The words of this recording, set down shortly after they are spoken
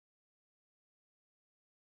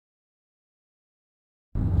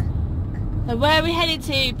So where are we headed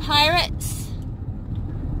to, pirates?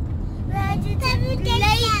 We're to Blakemere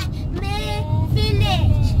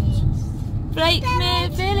Village. Blakemere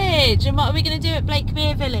Village. And what are we going to do at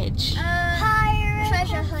Blakemere Village? Pirate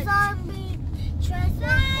treasure hunt. Zombie treasure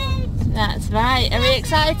hunt. That's right. Are we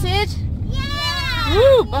excited? Yeah!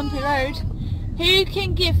 Woo! Bumpy road. Who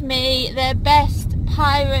can give me their best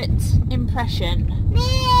pirate impression? Me!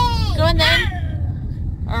 Go on then.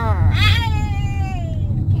 Arr.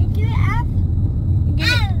 Can you do it, Ab?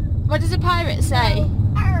 What does a pirate say?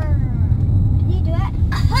 Can you do it?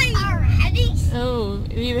 Oh,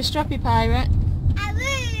 are you a stroppy pirate?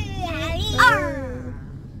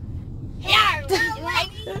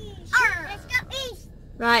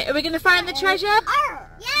 Right, are we going to find the treasure?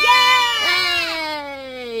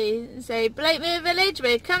 Yay! Say, Blakemere Village,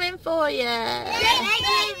 we're coming for you.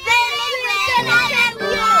 Blakemere Village, we're coming for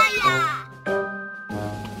you.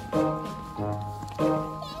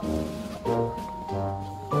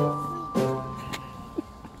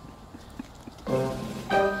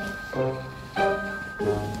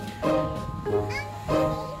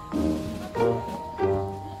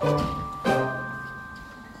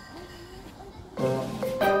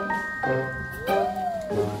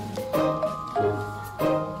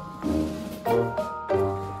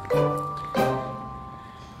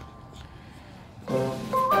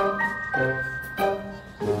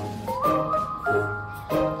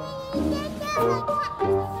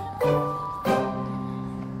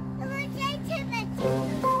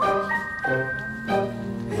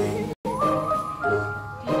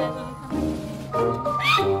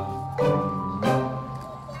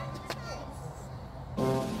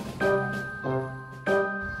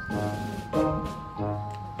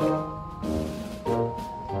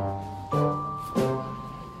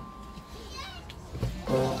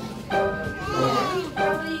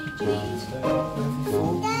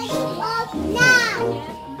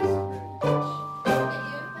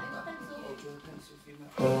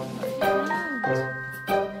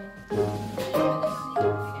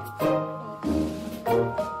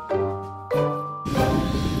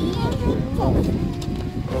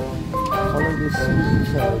 Follow this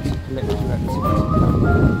trail to collect your activity.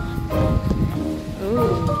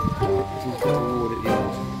 Ooh. This is the reward at the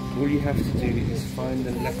end. All you have to do is find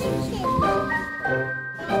the letters.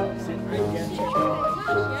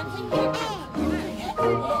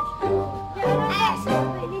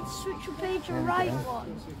 We need to switch your page to right one.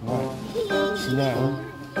 Right. So now,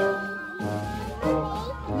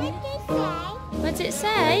 What does it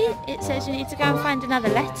say? It says you need to go and find another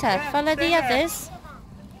letter. Follow the others.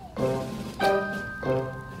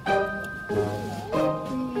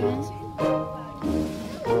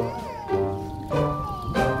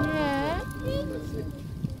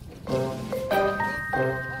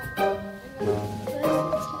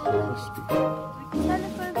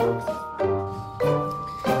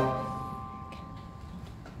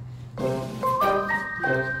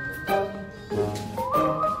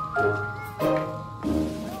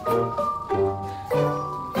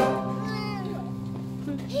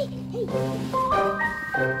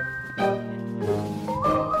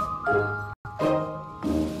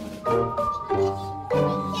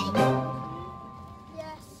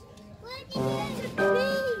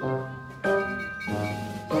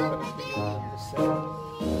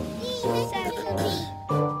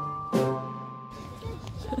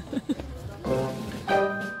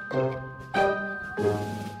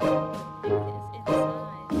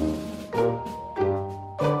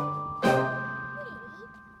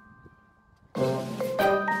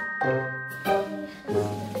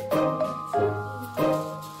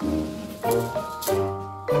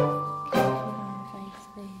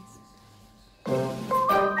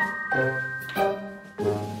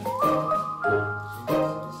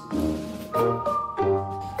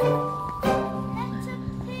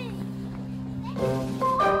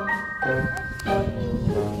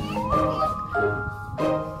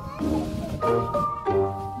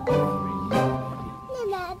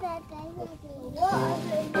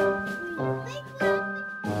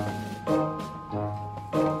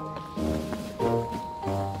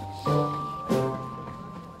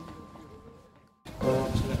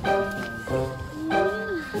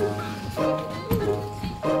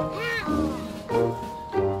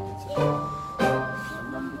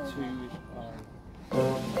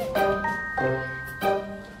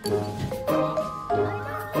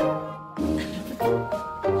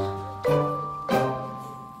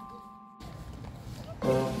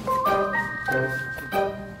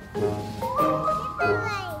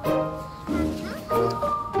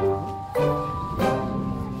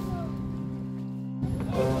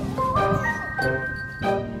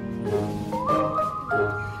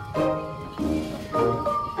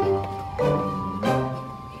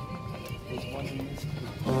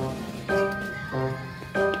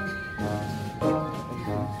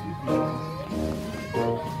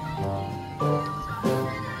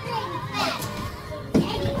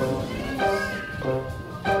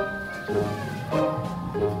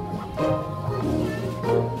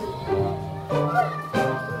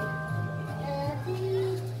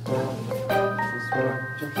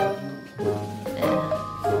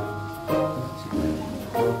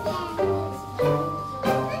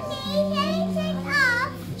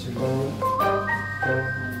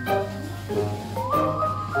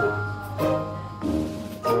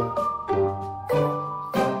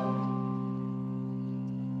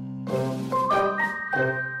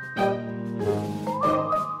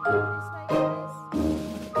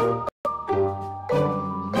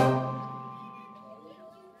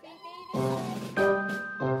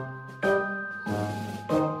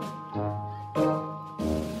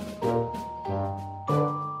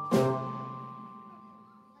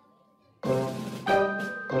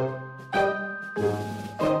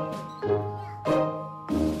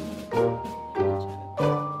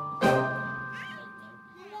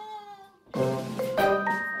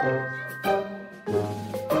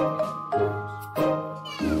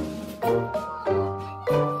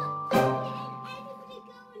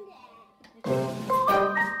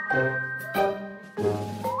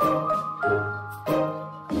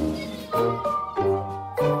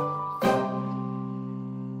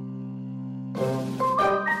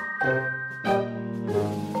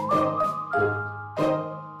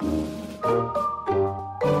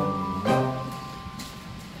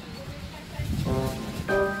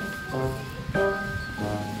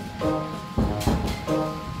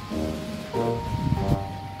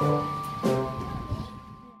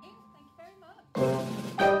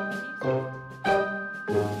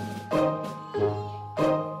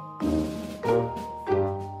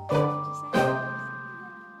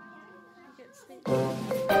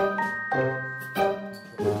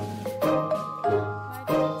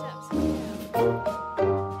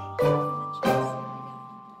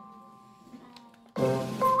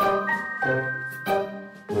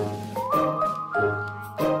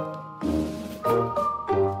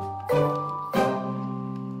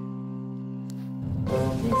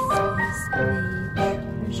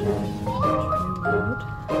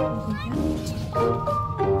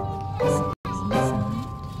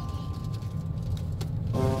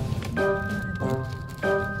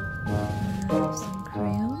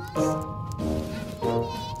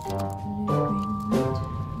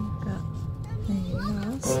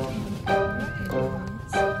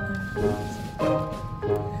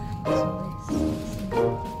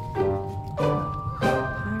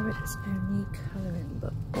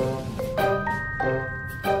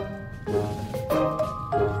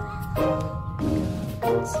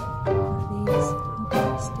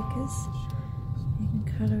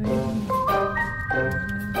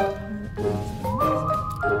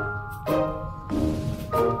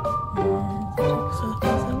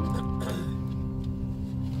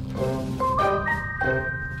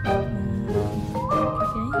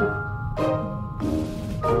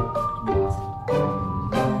 Play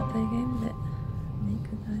a game with it. Make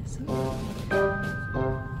a nice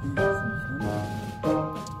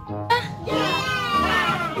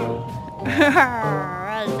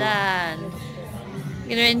Well done.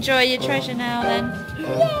 You're gonna enjoy your treasure now then?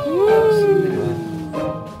 Yeah.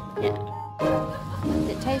 Is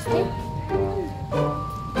it tasty?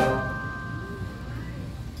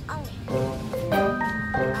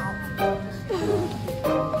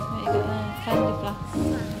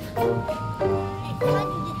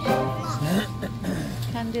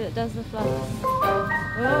 Candy that does the floss. Oh,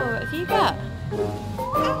 what have you got? Is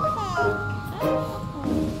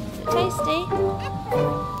it tasty?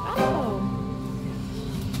 Oh.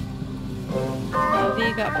 What have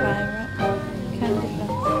you got, Pirate? Candy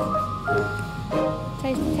floss.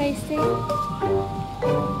 Tasty?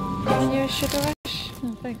 Having you a sugar rush?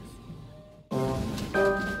 Oh, thanks.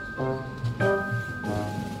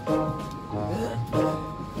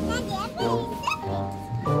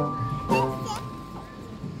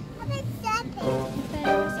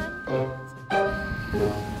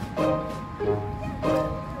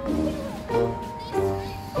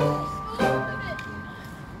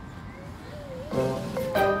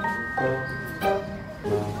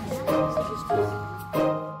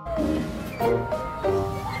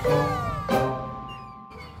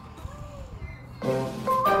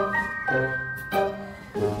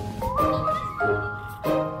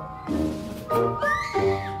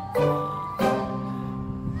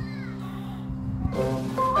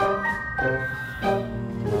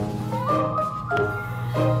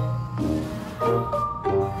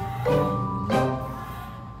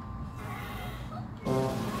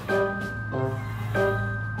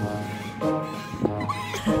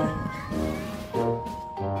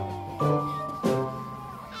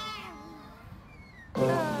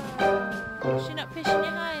 She's not pushing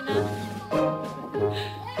you high enough.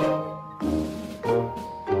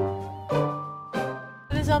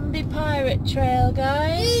 The zombie pirate trail,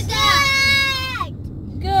 guys.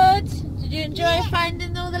 Good. Did you enjoy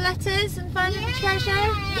finding all the letters and finding the treasure?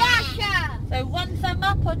 Yeah. So 1 thumb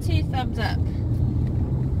up or 2 thumbs up?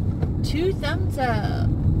 2 thumbs up.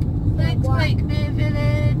 Thanks, Blakemere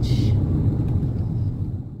Village.